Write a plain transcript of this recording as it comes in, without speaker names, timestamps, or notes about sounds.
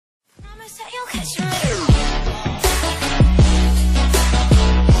Hey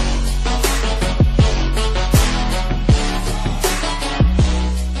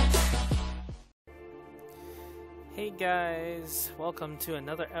guys, welcome to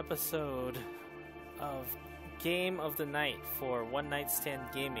another episode of Game of the Night for One Night Stand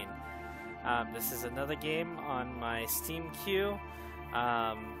Gaming. This is another game on my Steam queue.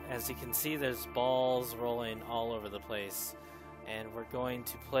 As you can see, there's balls rolling all over the place. And we're going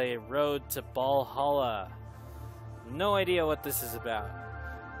to play Road to Ballhalla. No idea what this is about.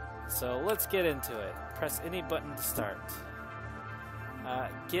 So let's get into it. Press any button to start.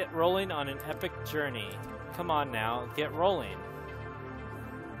 Get rolling on an epic journey. Come on now, get rolling.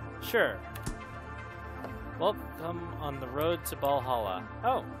 Sure. Welcome on the road to Ballhalla.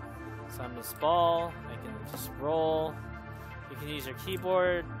 Oh, so I'm this ball. I can just roll. You can use your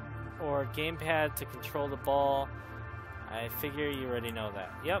keyboard or gamepad to control the ball. I figure you already know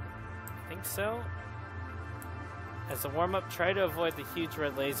that. Yep, I think so. As a warm-up, try to avoid the huge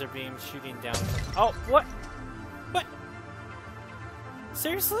red laser beam shooting down. Oh, what? What?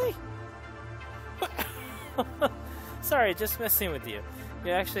 Seriously? What? Sorry, just messing with you.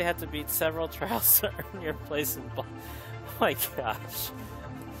 You actually have to beat several trials to earn your place in ball. Oh my gosh.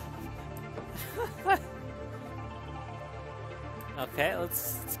 Okay,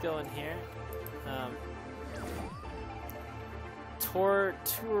 let's go in here.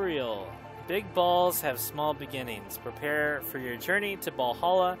 Tutorial. Big balls have small beginnings. Prepare for your journey to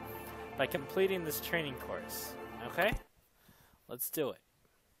Ballhalla by completing this training course. Okay? Let's do it.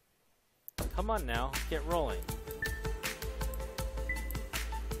 Come on now, get rolling.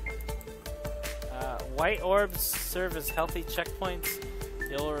 White orbs serve as healthy checkpoints.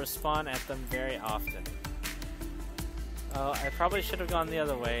 You'll respawn at them very often. Oh, I probably should have gone the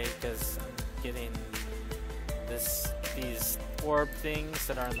other way because I'm getting these orb things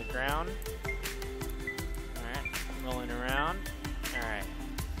that are on the ground. Alright, I'm rolling around. Alright.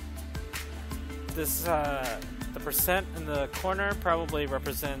 This, the percent in the corner probably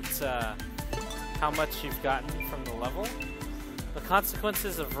represents how much you've gotten from the level. The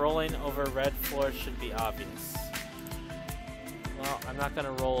consequences of rolling over red floor should be obvious. Well, I'm not going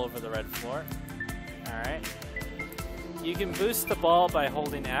to roll over the red floor. Alright. You can boost the ball by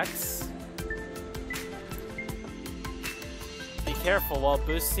holding X. Be careful, while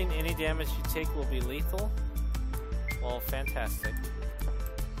boosting, any damage you take will be lethal. Well, fantastic.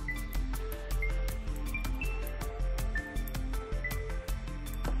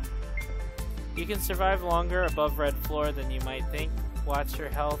 You can survive longer above red floor than you might think. Watch your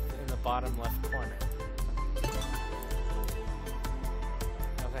health in the bottom left corner.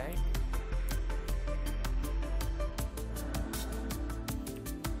 Okay.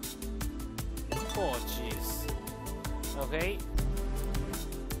 Oh, jeez. Okay.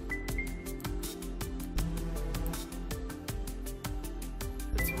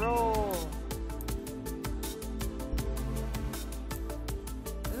 Let's roll.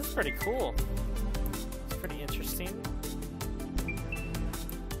 This is pretty cool. Pretty interesting.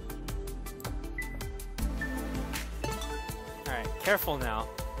 Alright, careful now.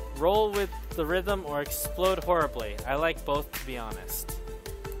 Roll with the rhythm or explode horribly. I like both, to be honest.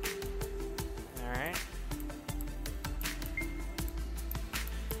 Alright.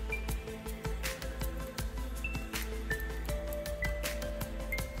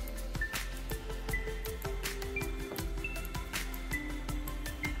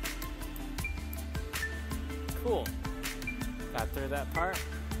 Cool. Got through that part.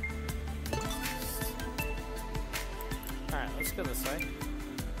 Alright, let's go this way.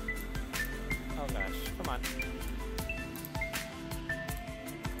 Oh gosh, come on.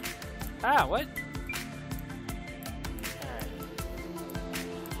 Ah, what? Alright.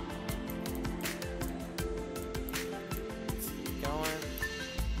 Let's keep going.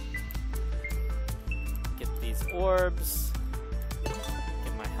 Get these orbs.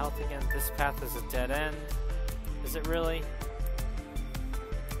 Get my health again. This path is a dead end. Is it really?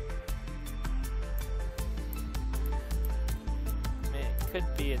 I mean, it could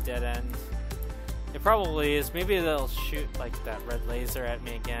be a dead end. It probably is. Maybe they'll shoot like that red laser at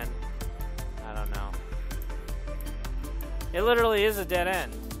me again. I don't know. It literally is a dead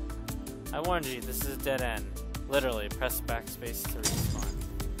end. I warned you, this is a dead end. Literally, press backspace to respawn.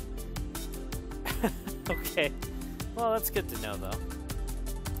 Okay. Well, that's good to know though.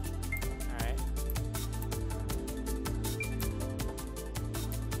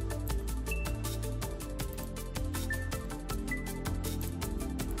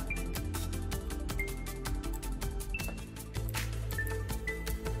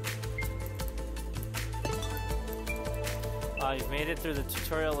 Well, you've made it through the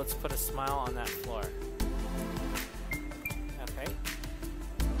tutorial. Let's put a smile on that floor. Okay.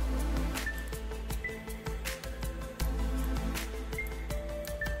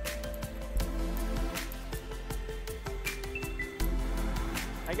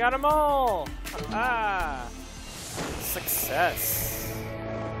 I got them all! Ah! Success!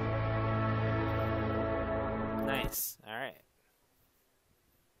 Nice. Alright.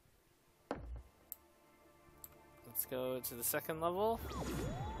 Let's go to the second level.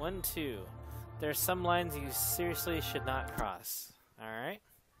 1, 2. There are some lines you seriously should not cross. Alright.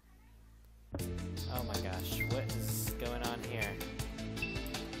 Oh my gosh, what is going on here?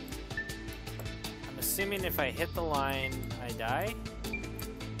 I'm assuming if I hit the line, I die.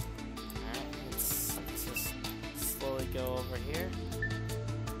 Alright, let's just slowly go over here.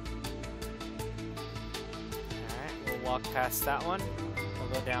 Alright, we'll walk past that one. We'll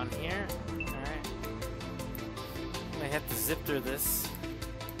go down here. Alright. I have to zip through this.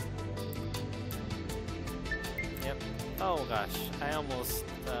 Yep. Oh gosh, I almost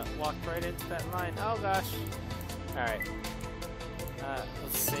walked right into that line. Oh gosh. Alright.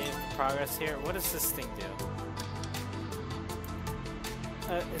 Let's save progress here. What does this thing do?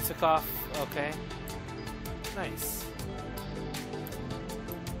 It took off. Okay. Nice.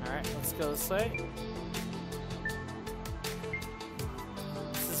 Alright, let's go this way.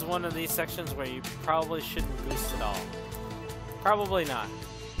 This is one of these sections where you probably shouldn't boost at all. Probably not.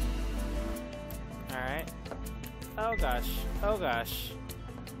 Alright. Oh gosh. Oh gosh.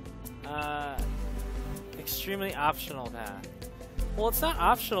 Extremely optional path. Well, it's not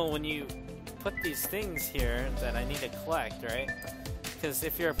optional when you put these things here that I need to collect, right? Because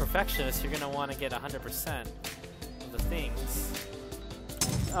if you're a perfectionist, you're going to want to get 100% of the things.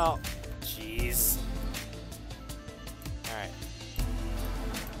 Oh, jeez. Alright.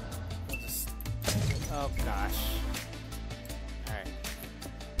 We'll just... Oh gosh. Alright.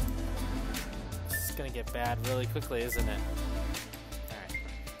 This is going to get bad really quickly, isn't it? Alright.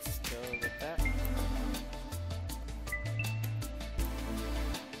 Let's go with that.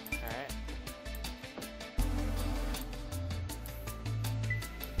 Alright.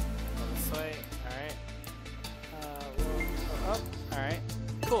 Go this way. Alright. We'll go up. Alright.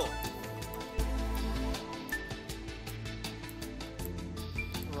 Cool.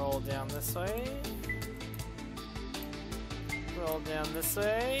 Roll down this way. Roll down this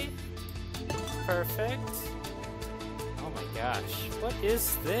way. Perfect. Oh my gosh. What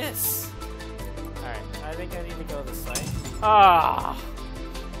is this? Alright, I think I need to go this way. Ah!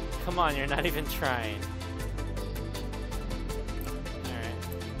 Come on, you're not even trying. Alright.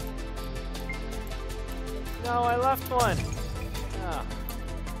 No, I left one! Oh.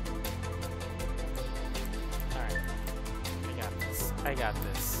 Alright. I got this. I got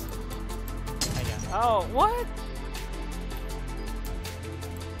this. I got... Oh, what?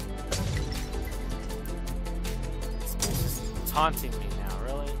 This guy's just taunting me now,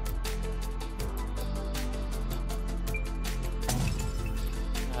 really?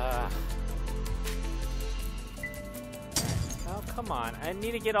 Oh, come on. I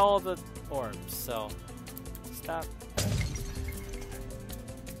need to get all the orbs, so... Stop.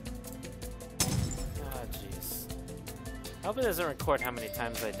 Oh, jeez. I hope it doesn't record how many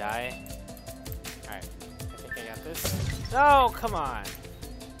times I die. Alright. I think I got this. No, come on!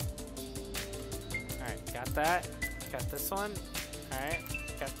 Alright, got that. Got this one. Alright.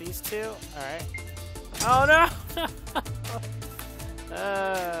 Got these two. Alright. Oh, no!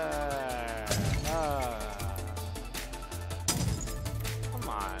 Come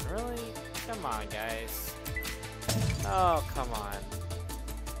on, really? Come on, guys. Oh, come on.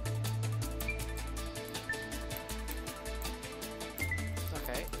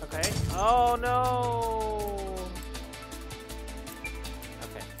 Okay, okay. Oh, no!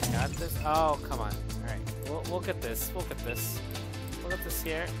 Okay, got this. Oh, come on. Alright, we'll get this. We'll get this. We'll get this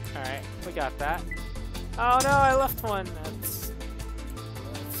here. Alright, we got that. Oh, no, I left one. That's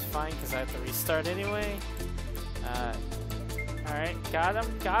fine, because I have to restart anyway. Alright, got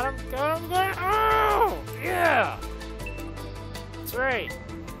him, got him, got him, got him! Oh! Yeah! That's right!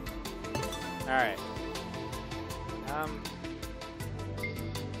 Alright.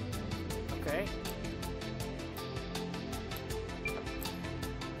 Okay.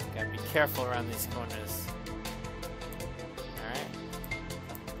 Gotta be careful around these corners. Alright.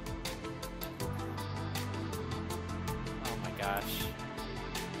 Oh my gosh.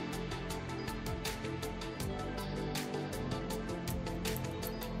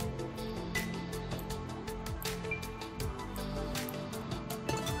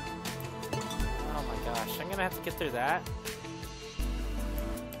 I'm gonna have to get through that.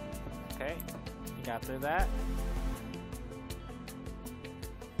 Okay, you got through that.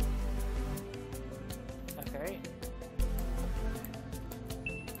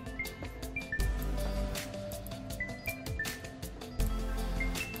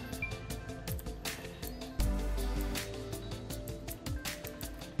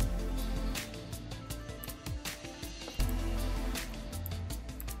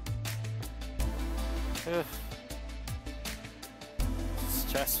 Ugh.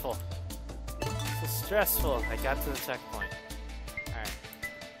 Stressful. So stressful. I got to the checkpoint. Alright.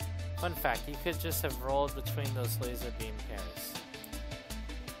 Fun fact, you could just have rolled between those laser beam pairs.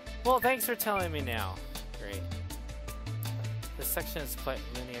 Well, thanks for telling me now. Great. This section is quite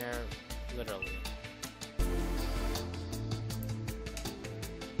linear, literally.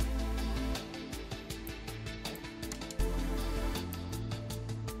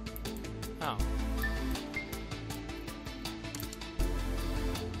 Oh.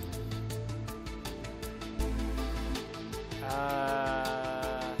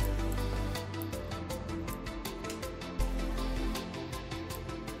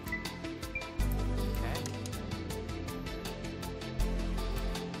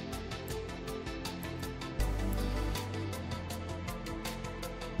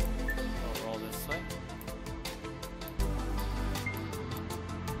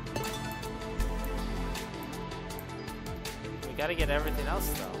 Gotta get everything else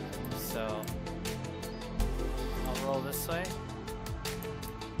though, so I'll roll this way.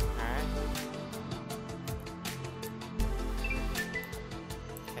 Alright.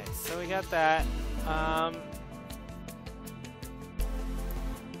 Okay, so we got that.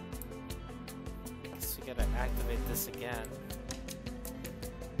 Guess we gotta activate this again.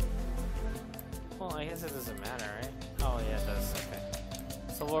 Well, I guess it doesn't matter, right? Oh yeah, it does, okay.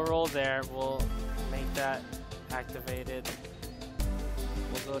 So we'll roll there, we'll make that activated.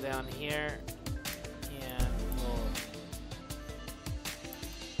 We'll go down here and we'll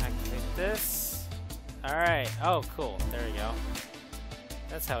activate this. Alright, oh cool, there we go.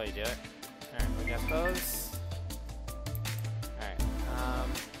 That's how we do it. Alright, we got those. Alright,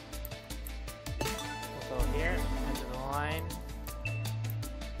 we'll go here, into the line.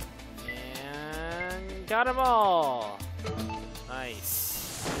 And got them all! Nice.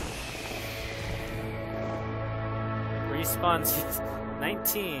 Respawns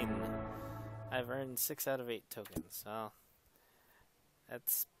 19. I've earned 6 out of 8 tokens, so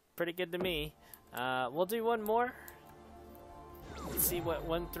that's pretty good to me. We'll do one more. Let's see what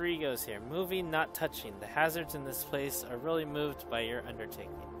 1-3 goes here. Moving, not touching. The hazards in this place are really moved by your undertaking.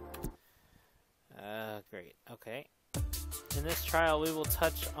 Great. Okay. In this trial, we will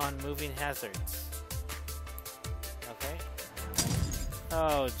touch on moving hazards. Okay.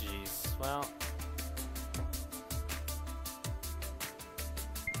 Oh, jeez. Well.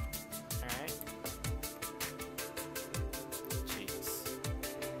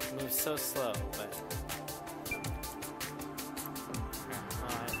 So slow, but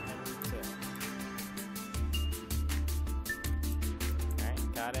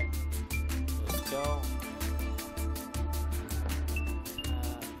alright, got it. Let's go.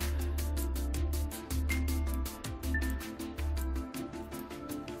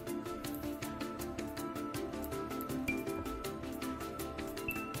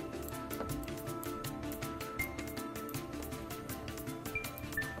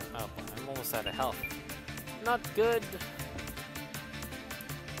 Out of health. Not good.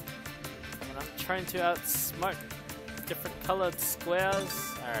 And I'm trying to outsmart different colored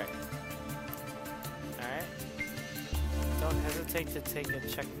squares. Alright. Alright. Don't hesitate to take a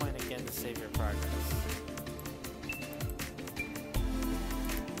checkpoint again to save your progress.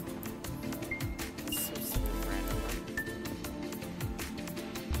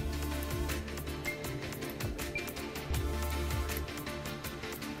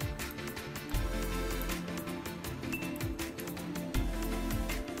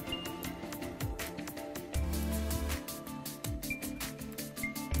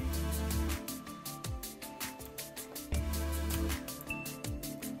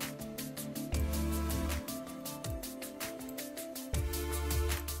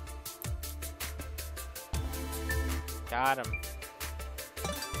 Got him.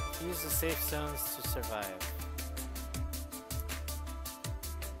 Use the safe zones to survive.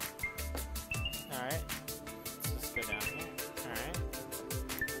 Alright. Let's just go down here. Alright.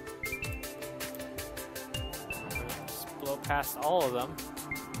 Just blow past all of them.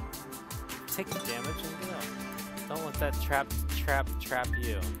 Take the damage and go. Don't let that trap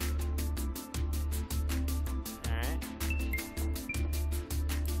you. Alright.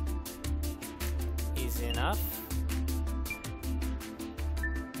 Easy enough.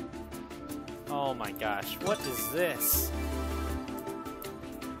 Oh my gosh, what is this?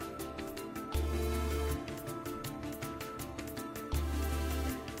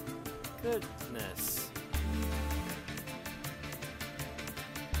 Goodness.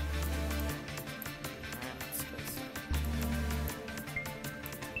 Alright, let's go see.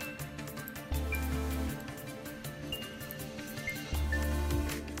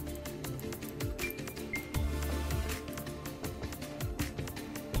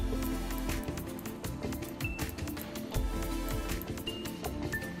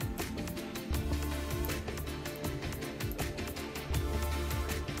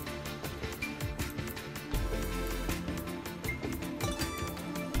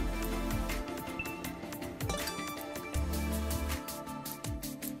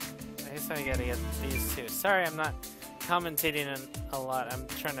 So I gotta get these two. Sorry, I'm not commentating a lot. I'm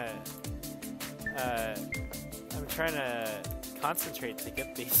trying to concentrate to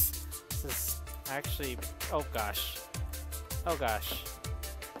get these. This is actually, oh gosh. Oh gosh.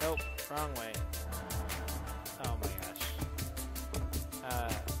 Nope, wrong way. Oh my gosh.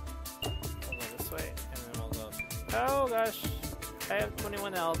 We'll go this way, and then we'll go. Oh gosh. I have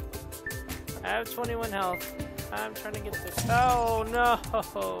 21 health. I have 21 health. I'm trying to get this. Oh no!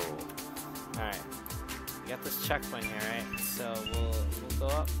 Alright. We got this checkpoint here, right? So we'll go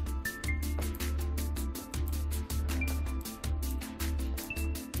up.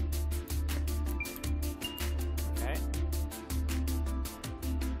 Okay.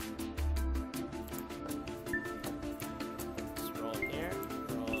 Just roll here.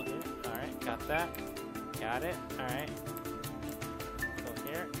 Roll here. Alright, got that. Got it. Alright. Go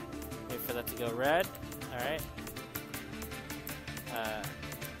here. Wait for that to go red. Alright.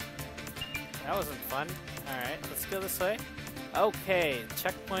 That wasn't fun. Alright, let's go this way. Okay,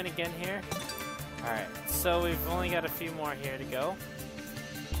 checkpoint again here. Alright, so we've only got a few more here to go.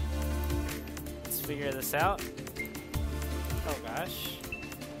 Let's figure this out. Oh gosh.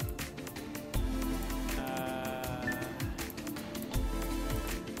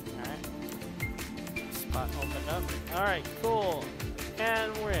 Alright. Spot opened up. Alright, cool.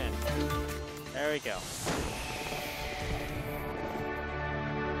 And we're in. There we go.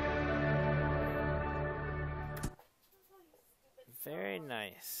 Very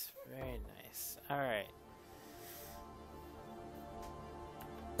nice. Very nice. Alright.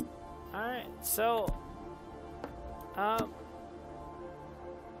 Alright, so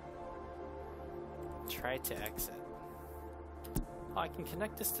try to exit. Oh, I can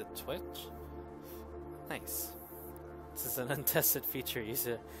connect this to Twitch? Nice. This is an untested feature. Use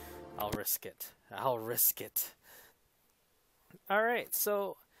it. I'll risk it. I'll risk it. Alright,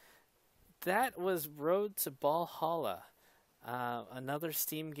 so that was Road to Ballhalla. Another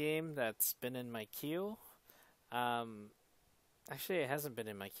Steam game that's been in my queue. Actually, it hasn't been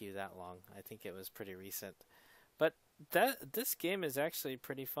in my queue that long. I think it was pretty recent. But this game is actually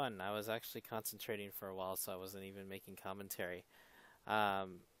pretty fun. I was actually concentrating for a while, so I wasn't even making commentary.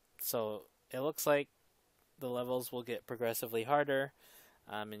 So it looks like the levels will get progressively harder,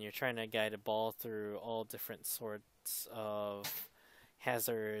 and you're trying to guide a ball through all different sorts of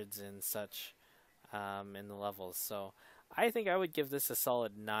hazards and such in the levels. So I think I would give this a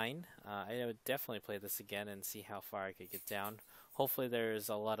solid 9. I would definitely play this again and see how far I could get down. Hopefully there's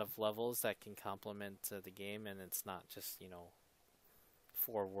a lot of levels that can complement the game, and it's not just,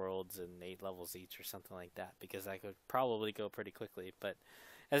 4 worlds and 8 levels each or something like that, because I could probably go pretty quickly. But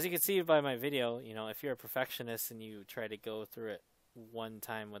as you can see by my video, if you're a perfectionist and you try to go through it one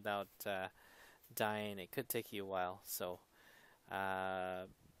time without dying, it could take you a while. So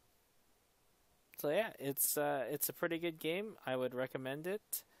yeah, it's a pretty good game. I would recommend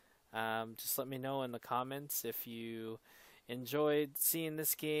it. Just let me know in the comments if you enjoyed seeing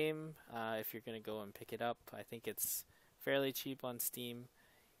this game, if you're going to go and pick it up. I think it's fairly cheap on Steam.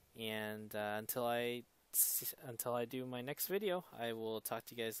 And until I do my next video, I will talk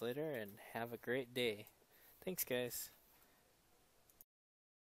to you guys later, and have a great day. Thanks, guys.